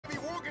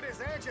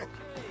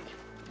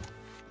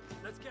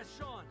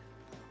Sean.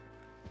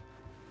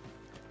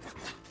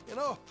 You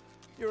know,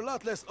 you're a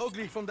lot less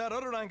ugly from that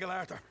other angle,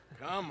 Arthur.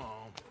 Come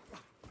on.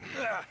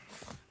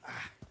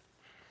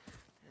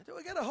 Do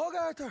I get a hug,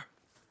 Arthur?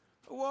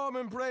 A warm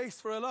embrace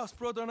for a lost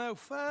brother now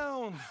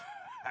found.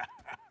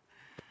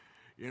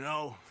 You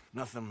know,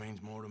 nothing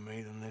means more to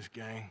me than this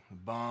gang, the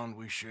bond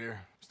we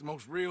share. It's the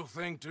most real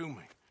thing to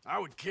me. I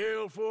would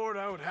kill for it,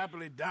 I would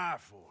happily die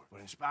for it.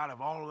 But in spite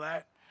of all of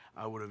that,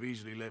 I would have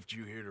easily left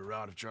you here to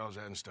rot if Charles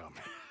hadn't stopped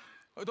me.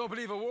 I don't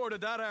believe a word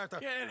of that,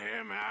 Arthur. Get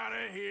him out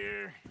of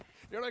here.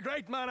 You're a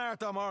great man,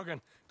 Arthur Morgan.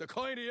 The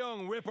kind of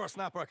young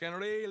whippersnapper can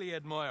really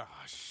admire.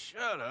 Oh,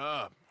 shut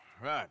up.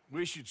 Right,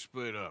 we should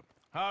split up.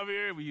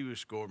 Javier, will you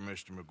escort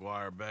Mr.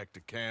 McGuire back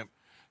to camp?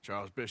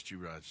 Charles, best you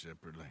ride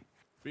separately.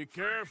 Be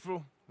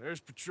careful. There's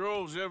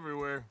patrols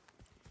everywhere.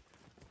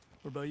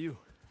 What about you?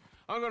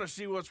 I'm gonna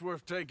see what's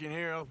worth taking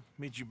here. I'll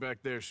meet you back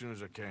there as soon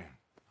as I can.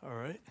 All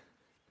right.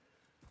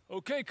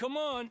 Okay, come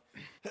on.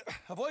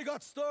 Have I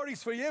got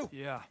stories for you?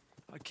 Yeah,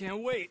 I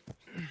can't wait.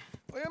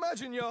 I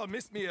imagine y'all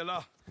missed me a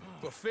lot.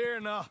 But fear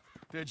not,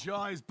 the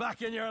joy's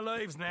back in your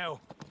lives now.